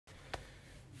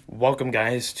Welcome,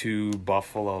 guys, to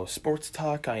Buffalo Sports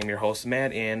Talk. I am your host,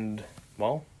 Matt, and,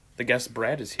 well, the guest,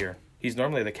 Brad, is here. He's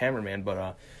normally the cameraman,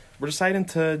 but we're deciding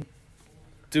to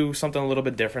do something a little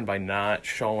bit different by not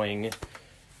showing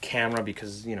camera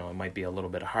because, it might be a little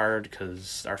bit hard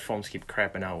because our phones keep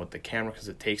crapping out with the camera because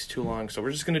it takes too long. So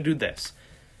we're just going to do this,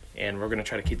 and we're going to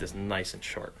try to keep this nice and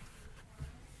short.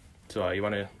 So you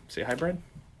want to say hi, Brad?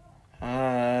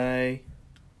 Hi.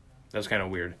 That was kind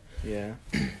of weird. Yeah.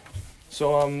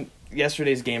 So,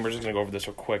 yesterday's game, we're just going to go over this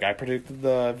real quick. I predicted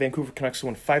the Vancouver Canucks to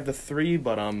win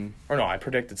 5-3, I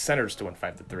predicted Senators to win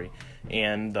 5-3,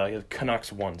 and the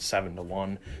Canucks won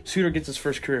 7-1. Suter gets his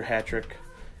first career hat trick,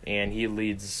 and he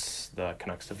leads the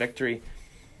Canucks to victory.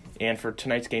 And for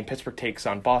tonight's game, Pittsburgh takes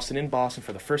on Boston in Boston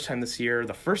for the first time this year,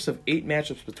 the first of 8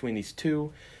 matchups between these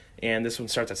two, and this one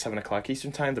starts at 7 o'clock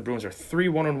Eastern Time. The Bruins are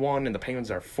 3-1-1, and the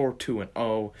Penguins are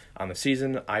 4-2-0 on the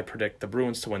season. I predict the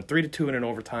Bruins to win 3-2 in an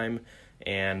overtime.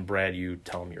 And Brad, you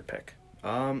tell him your pick.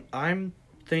 I'm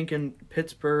thinking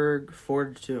Pittsburgh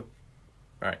 4-2. All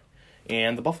right,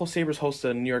 and the Buffalo Sabres host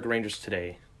the New York Rangers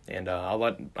today, and I'll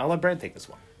let Brad take this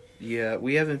one. Yeah,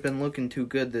 we haven't been looking too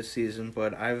good this season,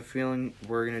 but I have a feeling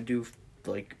we're gonna do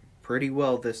pretty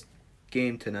well this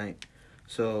game tonight.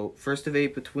 So first of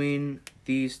 8 between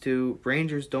these two.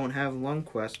 Rangers don't have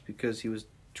Lundqvist because he was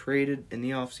traded in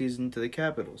the offseason to the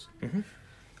Capitals.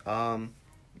 Mm-hmm.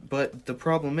 But the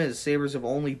problem is, Sabres have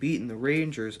only beaten the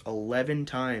Rangers 11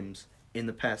 times in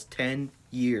the past 10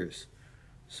 years.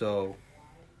 So,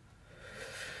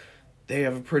 they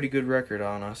have a pretty good record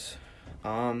on us.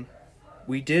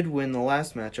 We did win the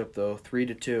last matchup, though,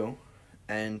 3-2.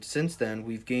 And since then,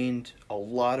 we've gained a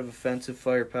lot of offensive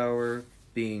firepower,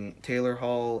 being Taylor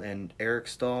Hall and Eric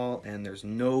Stahl, and there's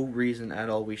no reason at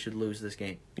all we should lose this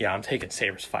game. Yeah, I'm taking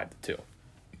Sabres 5-2.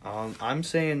 I'm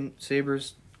saying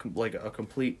Sabres like a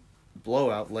complete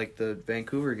blowout, like the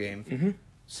Vancouver game,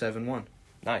 7-1.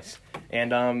 Nice.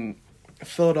 And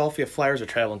Philadelphia Flyers are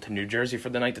traveling to New Jersey for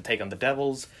the night to take on the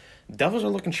Devils. Devils are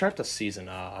looking sharp this season.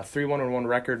 A 3-1-1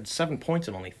 record, 7 points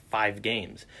in only 5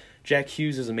 games. Jack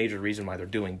Hughes is a major reason why they're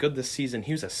doing good this season.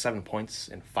 Hughes has 7 points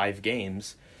in 5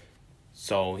 games.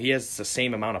 So he has the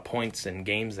same amount of points in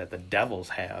games that the Devils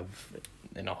have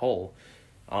in a whole.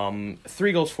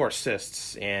 3 goals, 4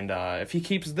 assists, and if he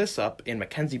keeps this up and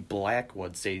Mackenzie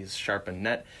Blackwood stays sharp in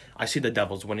net, I see the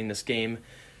Devils winning this game.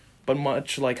 But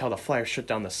much like how the Flyers shut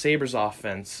down the Sabres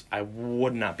offense, I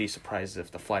would not be surprised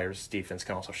if the Flyers defense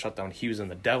can also shut down Hughes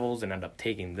and the Devils and end up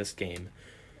taking this game.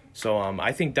 So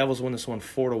I think Devils win this one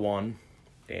 4-1,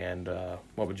 and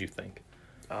what would you think?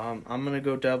 I'm going to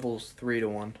go Devils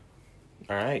 3-1.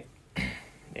 All right,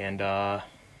 and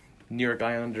New York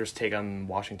Islanders take on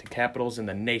Washington Capitals in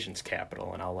the nation's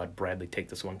capital, and I'll let Bradley take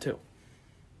this one too.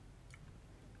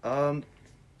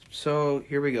 So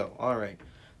here we go. All right.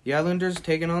 The Islanders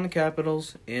taking on the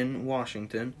Capitals in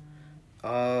Washington.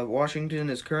 Washington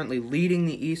is currently leading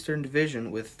the Eastern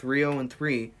Division with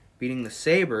 3-0-3, beating the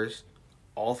Sabres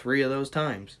all 3 of those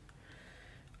times.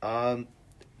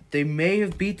 They may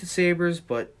have beat the Sabres,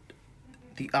 but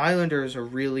the Islanders are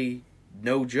really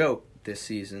no joke this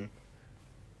season.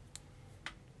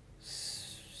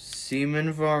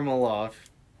 Seaman Varlamov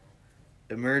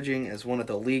emerging as one of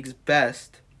the league's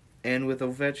best, and with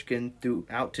Ovechkin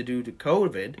out due to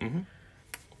COVID,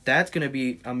 that's going to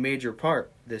be a major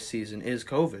part this season, is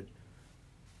COVID.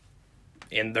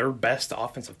 And their best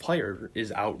offensive player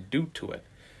is out due to it.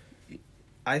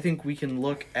 I think we can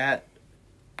look at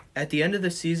the end of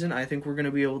the season, I think we're going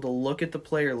to be able to look at the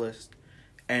player list,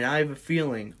 and I have a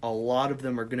feeling a lot of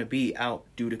them are going to be out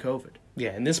due to COVID.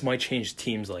 Yeah, and this might change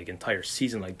teams' entire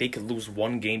season. They could lose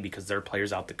one game because their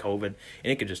player's out to COVID, and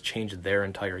it could just change their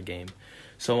entire game.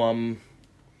 So, I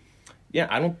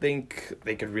don't think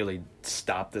they could really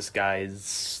stop this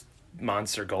guy's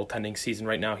monster goaltending season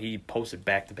right now. He posted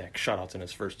back-to-back shutouts in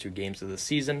his first 2 games of the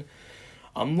season,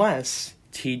 unless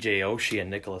TJ Oshie and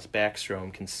Nicholas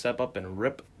Backstrom can step up and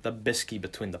rip the biscuit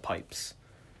between the pipes.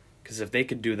 Because if they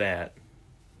could do that,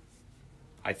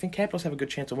 I think Capitals have a good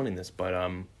chance of winning this, but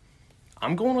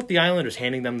I'm going with the Islanders,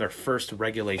 handing them their first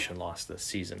regulation loss this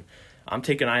season. I'm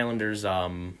taking Islanders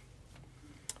 4-3.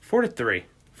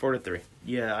 4-3.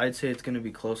 Yeah, I'd say it's going to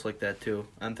be close like that, too.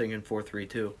 I'm thinking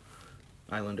 4-3-2.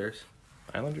 Islanders.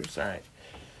 Islanders? All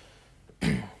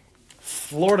right.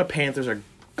 Florida Panthers are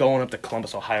going up to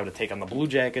Columbus, Ohio to take on the Blue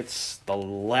Jackets, the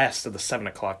last of the 7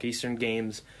 o'clock Eastern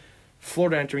games.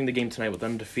 Florida entering the game tonight with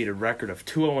an undefeated record of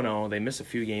 2-0. They missed a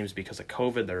few games because of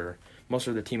COVID. Most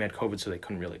of the team had COVID, so they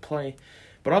couldn't really play.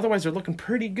 But otherwise, they're looking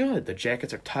pretty good. The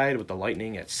Jackets are tied with the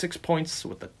Lightning at 6 points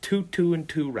with a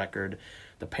 2-2-2 record.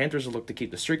 The Panthers will look to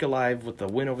keep the streak alive with the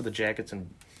win over the Jackets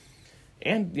and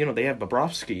And, they have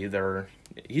Bobrovsky.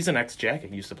 He's an ex-Jacket.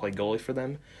 He used to play goalie for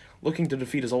them. Looking to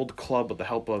defeat his old club with the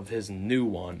help of his new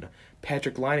one.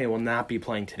 Patrick Laine will not be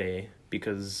playing today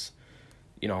because,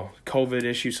 COVID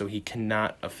issue, so he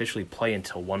cannot officially play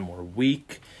until one more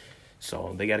week.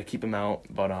 So they got to keep him out.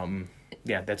 But,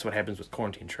 yeah, that's what happens with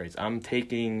quarantine trades. I'm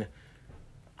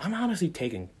honestly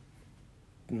taking...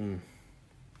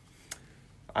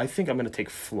 I think I'm going to take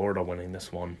Florida winning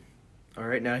this one. All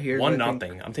right, now here's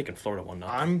 1-0. I'm taking Florida 1-0.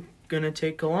 I'm going to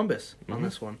take Columbus on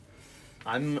this one.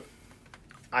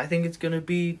 I think it's going to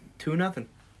be 2-0.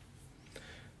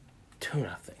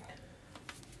 2-0.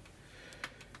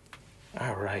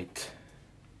 All right.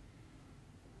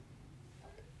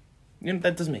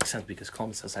 That doesn't make sense because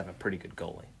Columbus does have a pretty good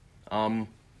goalie.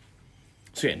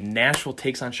 So yeah, Nashville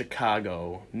takes on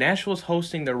Chicago. Nashville is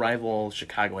hosting their rival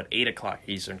Chicago at 8 o'clock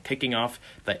Eastern, kicking off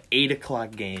the 8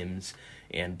 o'clock games.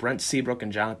 And Brent Seabrook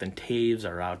and Jonathan Taves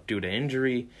are out due to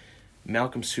injury.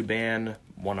 Malcolm Subban,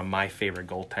 one of my favorite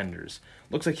goaltenders.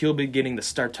 Looks like he'll be getting the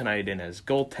start tonight in as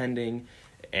goaltending.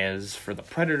 As for the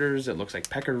Predators, it looks like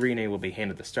Pekka Rinne will be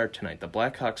handed the start tonight. The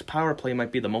Blackhawks' power play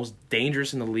might be the most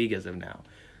dangerous in the league as of now.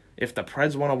 If the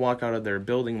Preds want to walk out of their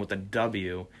building with a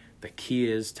W, the key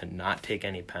is to not take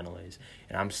any penalties.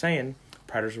 And I'm saying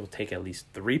Predators will take at least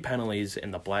 3 penalties,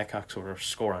 and the Blackhawks will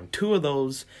score on 2 of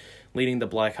those, leading the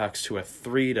Blackhawks to a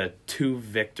 3-2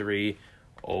 victory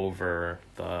over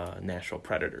the Nashville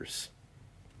Predators.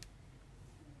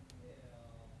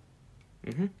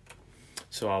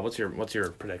 So what's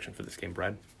your prediction for this game,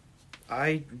 Brad?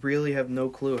 I really have no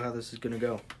clue how this is going to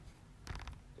go.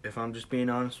 If I'm just being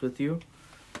honest with you,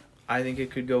 I think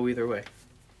it could go either way.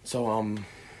 So,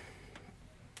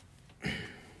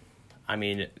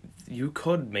 you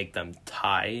could make them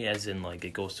tie, as in,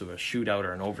 it goes to a shootout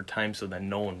or an overtime, so then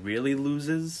no one really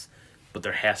loses, but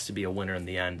there has to be a winner in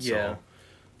the end. Yeah. So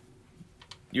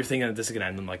you're thinking that this is going to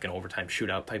end in, an overtime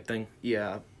shootout type thing?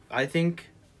 Yeah, I think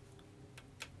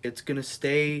it's going to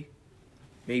stay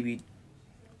maybe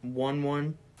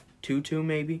 1-1, 2-2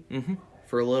 maybe,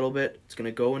 for a little bit. It's going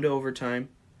to go into overtime.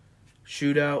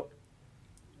 Shootout.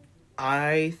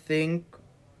 I think...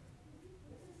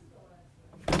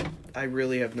 I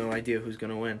really have no idea who's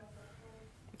going to win.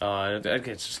 I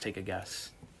could just take a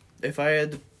guess. If I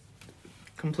had to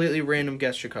completely random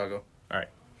guess, Chicago. All right.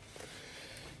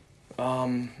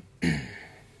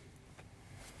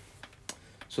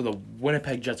 So the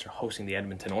Winnipeg Jets are hosting the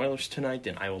Edmonton Oilers tonight,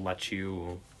 and I will let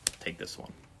you take this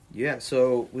one. Yeah,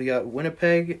 so we got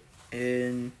Winnipeg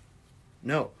in...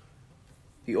 No.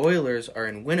 The Oilers are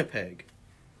in Winnipeg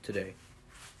today.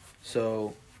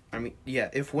 So...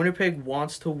 if Winnipeg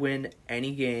wants to win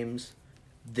any games,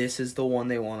 this is the one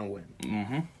they want to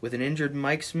win. With an injured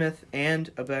Mike Smith and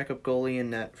a backup goalie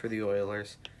in net for the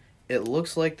Oilers, it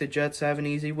looks like the Jets have an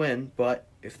easy win, but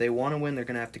if they want to win, they're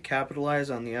going to have to capitalize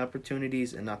on the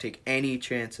opportunities and not take any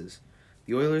chances.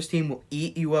 The Oilers team will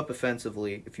eat you up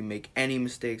offensively if you make any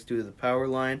mistakes due to the power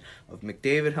line of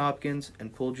McDavid, Hopkins,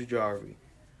 and Puljujarvi.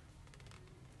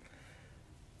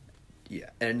 Yeah,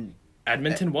 and...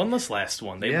 Edmonton won this last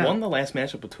one. They won the last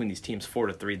matchup between these teams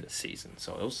 4-3 this season,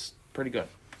 so it was pretty good.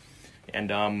 And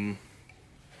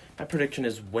my prediction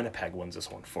is Winnipeg wins this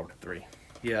one 4-3.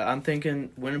 Yeah, I'm thinking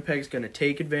Winnipeg's going to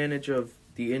take advantage of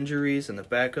the injuries and the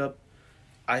backup.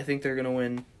 I think they're going to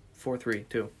win 4-3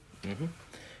 too.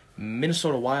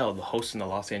 Minnesota Wild hosting the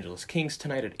Los Angeles Kings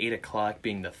tonight at 8 o'clock,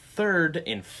 being the third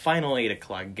and final 8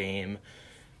 o'clock game.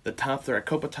 The top three are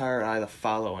Kopitar,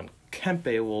 Iafallo, and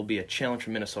Kempe will be a challenge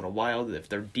for Minnesota Wild if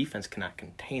their defense cannot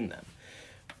contain them.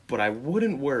 But I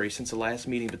wouldn't worry since the last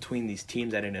meeting between these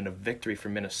teams ended in a victory for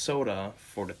Minnesota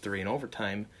 4-3 in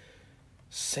overtime.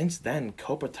 Since then,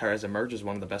 Kopitar has emerged as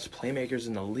one of the best playmakers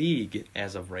in the league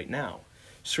as of right now,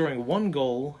 scoring 1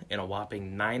 goal and a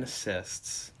whopping 9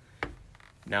 assists.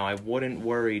 Now, I wouldn't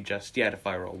worry just yet if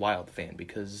I were a Wild fan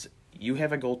because you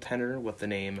have a goaltender with the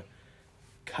name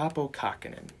Kaapo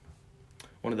Kähkönen,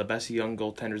 one of the best young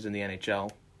goaltenders in the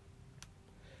NHL.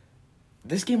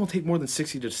 This game will take more than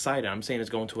 60 to decide. I'm saying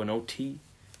it's going to an OT.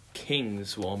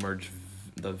 Kings will emerge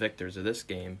the victors of this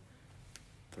game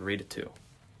 3-2.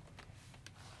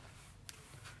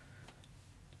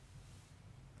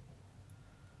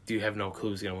 Do you have no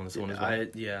clue who's going to win this one as well?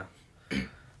 Yeah.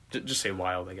 Just say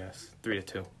Wild, I guess.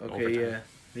 3-2. Okay, overtime.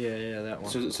 yeah, that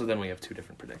one. So then we have 2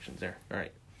 different predictions there. All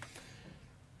right.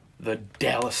 The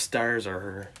Dallas Stars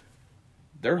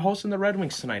they're hosting the Red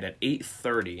Wings tonight at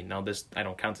 8:30. Now I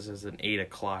don't count this as an 8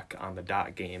 o'clock on the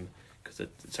dot game because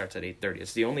it starts at 8:30.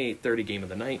 It's the only 8:30 game of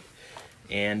the night,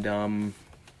 and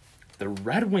the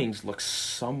Red Wings look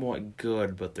somewhat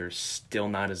good, but they're still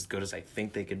not as good as I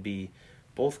think they could be.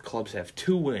 Both clubs have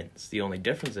 2 wins. The only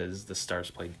difference is the Stars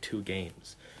played 2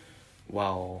 games,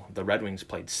 while the Red Wings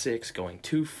played 6, going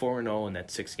 2-4-0 in that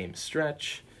 6-game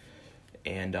stretch.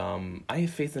 And I have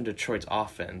faith in Detroit's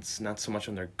offense, not so much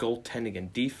on their goaltending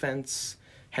and defense,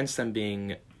 hence them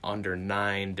being under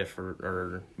 9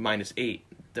 or -8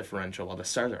 differential, while the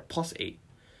Stars are +8,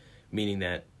 meaning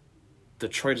that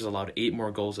Detroit has allowed 8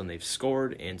 more goals than they've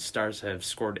scored, and Stars have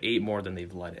scored 8 more than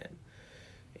they've let in.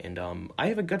 And I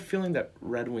have a gut feeling that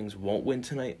Red Wings won't win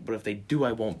tonight, but if they do,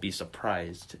 I won't be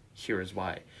surprised. Here is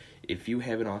why. If you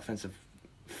have an offensive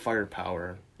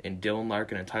firepower in Dylan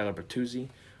Larkin and Tyler Bertuzzi,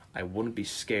 I wouldn't be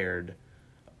scared.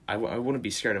 I wouldn't be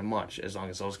scared of much as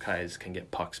long as those guys can get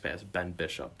pucks past Ben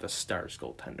Bishop, the Stars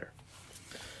goaltender.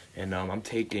 And I'm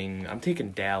taking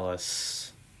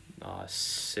Dallas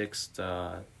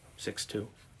 6-2.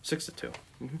 6-2.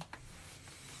 Mm-hmm.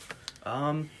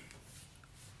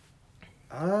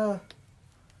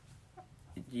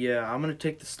 Yeah, I'm gonna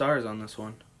take the Stars on this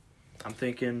one. I'm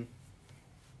thinking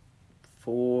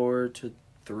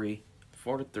 4-3.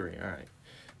 4-3. All right.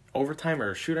 Overtime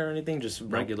or shootout or anything? Just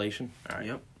regulation. All right.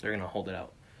 Yep. They're gonna hold it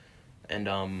out. And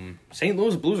St.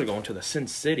 Louis Blues are going to the Sin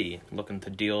City, looking to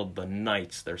deal the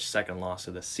Knights their second loss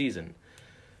of the season.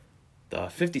 The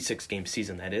 56-game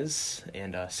season, that is.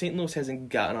 And St. Louis hasn't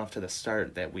gotten off to the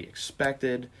start that we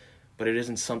expected, but it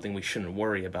isn't something we shouldn't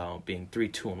worry about, being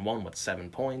 3-2-1 with 7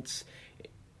 points.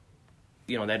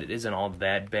 You know, that it isn't all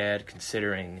that bad,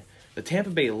 considering the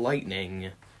Tampa Bay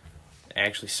Lightning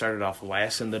actually started off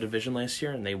last in the division last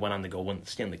year, and they went on to go win the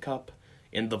Stanley Cup.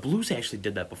 And the Blues actually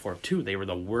did that before, too. They were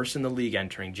the worst in the league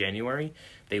entering January.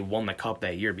 They won the Cup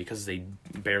that year because they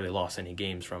barely lost any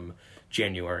games from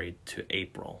January to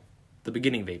April. The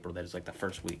beginning of April, that is like the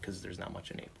first week, because there's not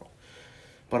much in April.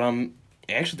 But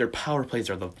actually, their power plays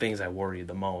are the things I worry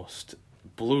the most.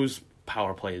 Blues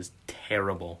power play is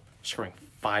terrible, scoring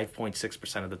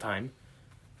 5.6% of the time.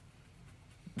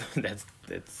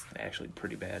 That's actually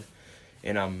pretty bad.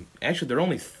 And actually,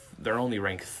 they're only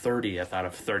ranked 30th out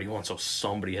of 31, so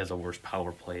somebody has a worse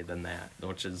power play than that,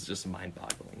 which is just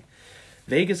mind-boggling.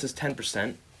 Vegas is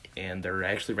 10%, and they're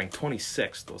actually ranked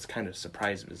 26th, which kind of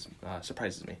surprises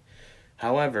me.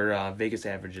 However, Vegas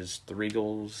averages 3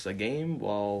 goals a game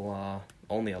while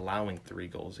only allowing 3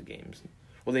 goals a game.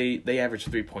 Well, they average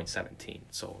 3.17,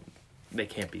 so they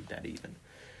can't be that even.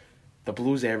 The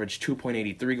Blues average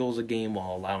 2.83 goals a game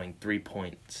while allowing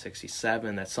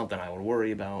 3.67. That's something I would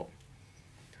worry about.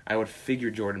 I would figure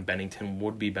Jordan Bennington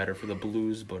would be better for the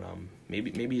Blues, but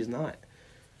maybe he's not.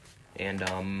 And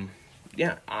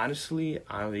yeah, honestly,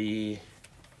 I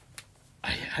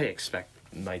expect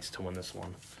Knights to win this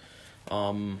one.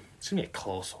 It's gonna be a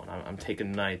close one. I'm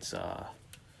taking Knights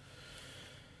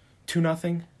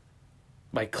 2-0.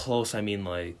 By close, I mean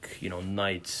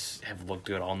Knights have looked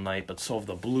good all night, but so have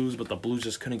the Blues. But the Blues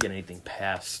just couldn't get anything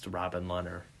past Robin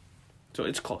Lehner, so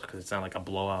it's close because it's not like a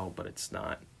blowout, but it's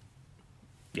not.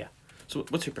 Yeah. So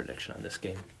what's your prediction on this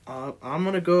game? I'm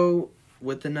gonna go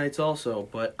with the Knights also,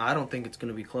 but I don't think it's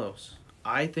gonna be close.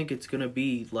 I think it's gonna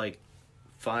be like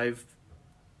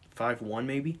 5-1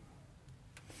 maybe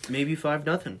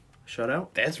 5-0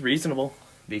 shutout. That's reasonable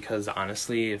because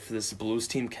honestly, if this Blues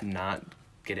team cannot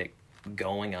get it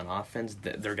going on offense,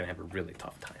 they're gonna have a really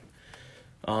tough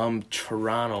time.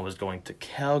 Toronto is going to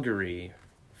Calgary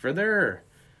for the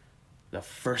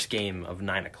first game of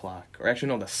 9 o'clock, or actually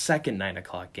no, the second 9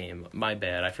 o'clock game. My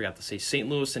bad, I forgot to say St.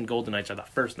 Louis and Golden Knights are the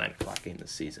first 9 o'clock game this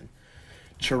season.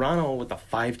 Toronto with a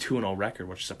 5-2-0 record,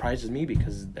 which surprises me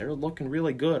because they're looking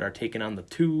really good, are taking on the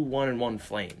 2-1-1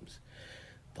 Flames.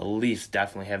 The Leafs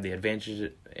definitely have the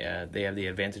advantage. They have the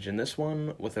advantage in this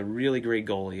one with a really great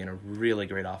goalie and a really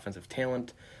great offensive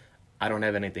talent. I don't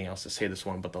have anything else to say this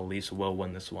one, but the Leafs will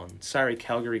win this one. Sorry,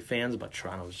 Calgary fans, but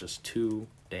Toronto is just too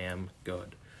damn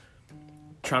good.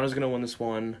 Toronto's going to win this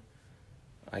one.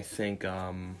 I think,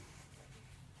 5-0?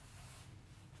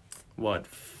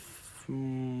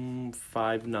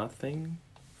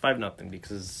 5-0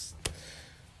 because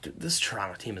this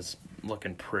Toronto team is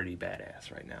looking pretty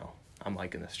badass right now. I'm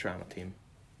liking this Toronto team.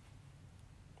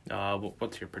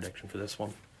 What's your prediction for this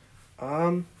one?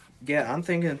 Yeah, I'm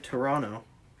thinking Toronto.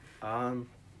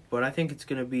 But I think it's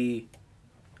gonna be.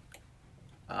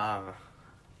 I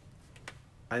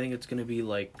think it's gonna be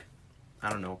like, I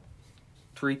don't know,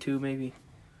 3-2 maybe.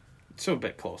 So a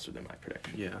bit closer than my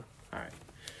prediction. Yeah. All right.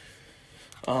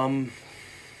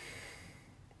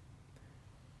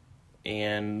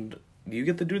 And you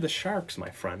get to do the Sharks, my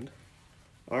friend.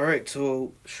 All right,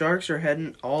 so Sharks are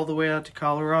heading all the way out to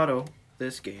Colorado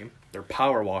this game. They're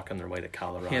power walking their way to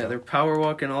Colorado. Yeah, they're power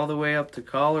walking all the way up to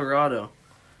Colorado.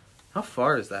 How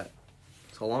far is that?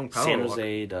 It's a long power San walk.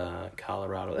 Jose to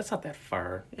Colorado. That's not that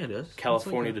far. Yeah, it is.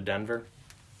 California to Denver.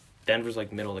 Denver's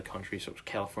like middle of the country, so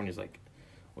California's like,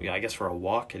 well, yeah, I guess for a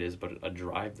walk it is, but a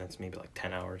drive that's maybe like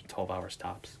 10 hours, 12 hours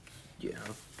tops. Yeah.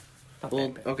 Not Well,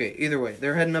 that bad. okay, either way,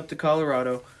 they're heading up to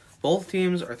Colorado. Both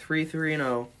teams are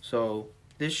 3-3-0, so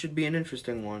this should be an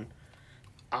interesting one.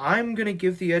 I'm going to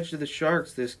give the edge to the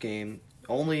Sharks this game,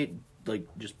 only,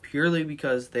 just purely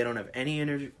because they don't have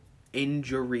any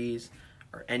injuries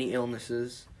or any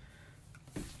illnesses.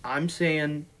 I'm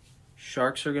saying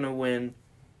Sharks are going to win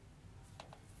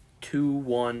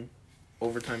 2-1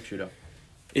 overtime shootout.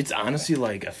 It's honestly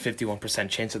like a 51%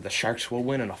 chance that the Sharks will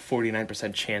win and a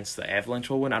 49% chance the Avalanche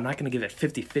will win. I'm not going to give it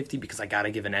 50-50 because I got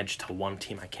to give an edge to one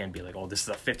team. I can't be like, oh, this is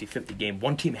a 50-50 game.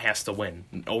 One team has to win,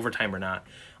 overtime or not.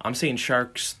 I'm saying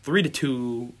Sharks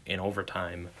 3-2 in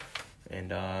overtime.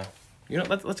 And,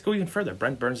 let's go even further.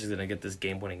 Brent Burns is going to get this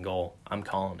game-winning goal. I'm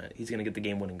calling it. He's going to get the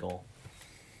game-winning goal.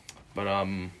 But,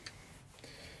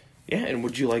 yeah, and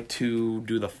would you like to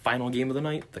do the final game of the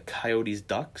night, the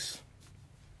Coyotes-Ducks?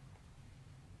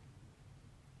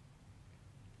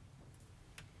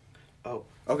 Oh,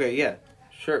 okay, yeah,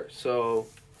 sure. So,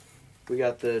 we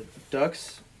got the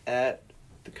Ducks at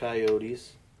the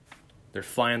Coyotes. They're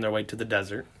flying their way to the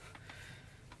desert.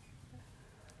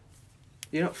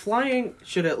 Flying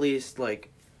should at least,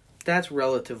 that's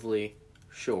relatively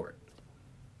short.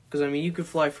 Because, you could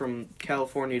fly from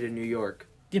California to New York.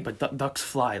 Yeah, but ducks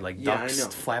fly. Yeah, Ducks I know.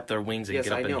 flap their wings and Yes,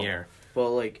 get up I in know. the air.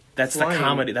 But, That's flying, the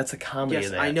comedy. That's the comedy Yes,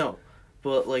 of that. I know.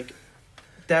 But,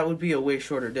 that would be a way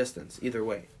shorter distance, either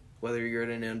way. Whether you're in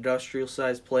an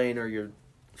industrial-sized plane or you're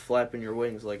flapping your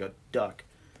wings like a duck,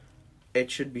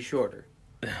 it should be shorter.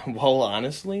 Well,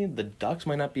 honestly, the Ducks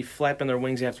might not be flapping their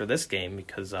wings after this game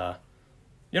because, I'll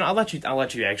let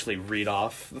you actually read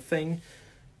off the thing.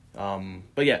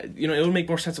 But yeah, it would make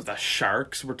more sense if the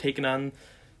Sharks were taking on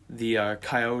the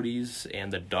Coyotes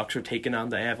and the Ducks are taking on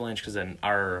the Avalanche, because then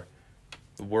our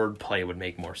wordplay would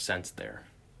make more sense there.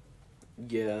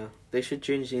 Yeah, they should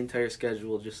change the entire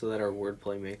schedule just so that our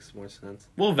wordplay makes more sense.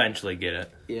 We'll eventually get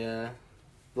it. Yeah,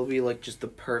 they'll be just the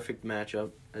perfect matchup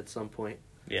at some point.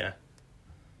 Yeah.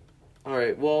 All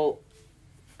right, well,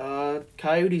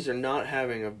 Coyotes are not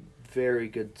having a very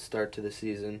good start to the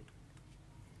season.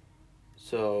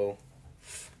 So,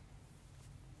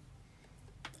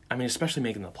 especially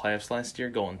making the playoffs last year,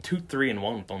 going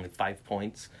 2-3-1 with only 5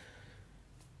 points.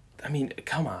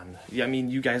 Come on. Yeah,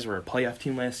 you guys were a playoff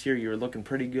team last year. You were looking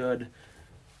pretty good.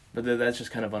 But that's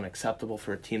just kind of unacceptable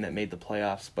for a team that made the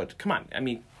playoffs. But come on.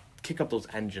 Kick up those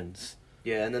engines.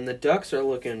 yeah, and then the Ducks are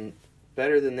looking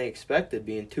better than they expected,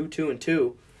 being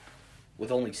 2-2-2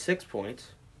 with only 6 points.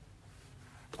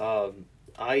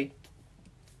 I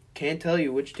can't tell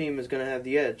you which team is going to have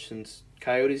the edge, since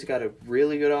Coyotes got a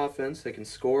really good offense. They can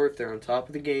score if they're on top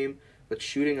of the game, but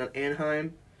shooting on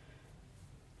Anaheim,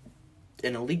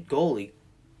 an elite goalie,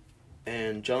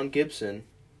 and John Gibson.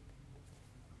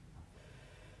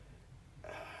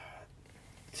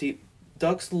 See,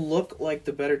 Ducks look like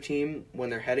the better team when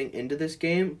they're heading into this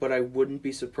game, but I wouldn't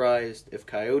be surprised if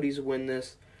Coyotes win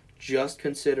this, just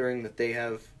considering that they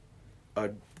have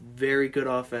a very good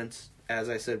offense, as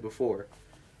I said before.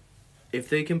 If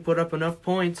they can put up enough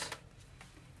points,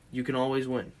 you can always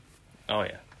win. Oh,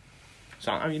 yeah.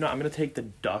 So, I'm going to take the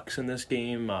Ducks in this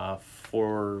game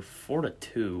for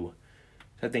 4-2.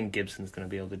 I think Gibson's going to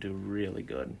be able to do really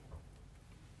good.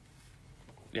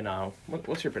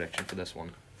 What's your prediction for this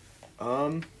one?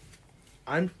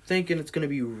 I'm thinking it's going to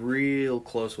be real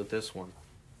close with this one.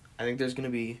 I think there's going to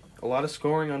be a lot of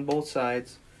scoring on both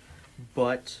sides,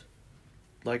 but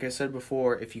like I said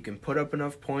before, if you can put up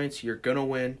enough points, you're going to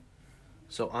win.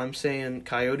 So I'm saying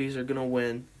Coyotes are going to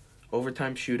win.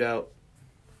 Overtime shootout.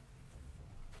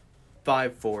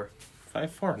 5-4.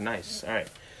 5-4, nice. All right.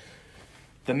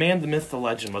 The man, the myth, the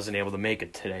legend wasn't able to make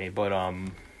it today, but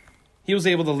he was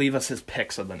able to leave us his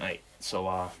picks of the night.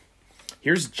 So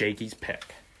here's Jakey's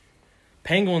pick.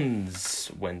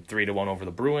 Penguins win 3-1 over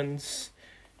the Bruins.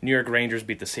 New York Rangers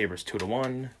beat the Sabres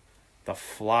 2-1. The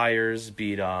Flyers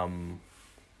beat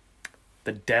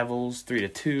the Devils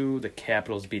 3-2. The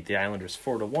Capitals beat the Islanders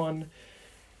 4-1.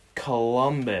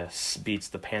 Columbus beats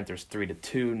the Panthers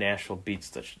 3-2. Nashville beats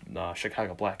the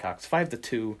Chicago Blackhawks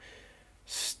 5-2.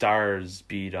 Stars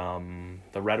beat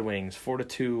the Red Wings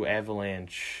 4-2.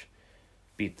 Avalanche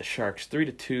beat the Sharks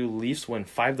 3-2. Leafs win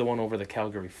 5-1 over the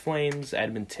Calgary Flames.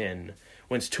 Edmonton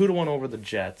wins 2-1 over the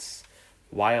Jets.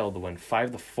 Wild win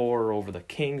 5-4 over the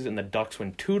Kings, and the Ducks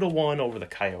win 2-1 over the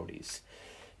Coyotes.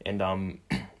 And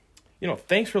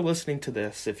thanks for listening to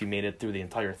this. If you made it through the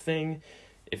entire thing,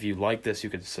 If you like this, you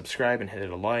could subscribe and hit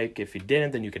a like. If you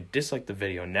didn't, then you could dislike the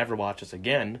video and never watch us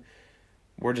again.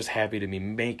 We're just happy to be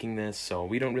making this, so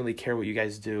we don't really care what you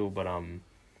guys do, but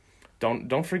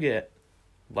don't forget,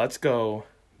 let's go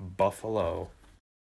Buffalo.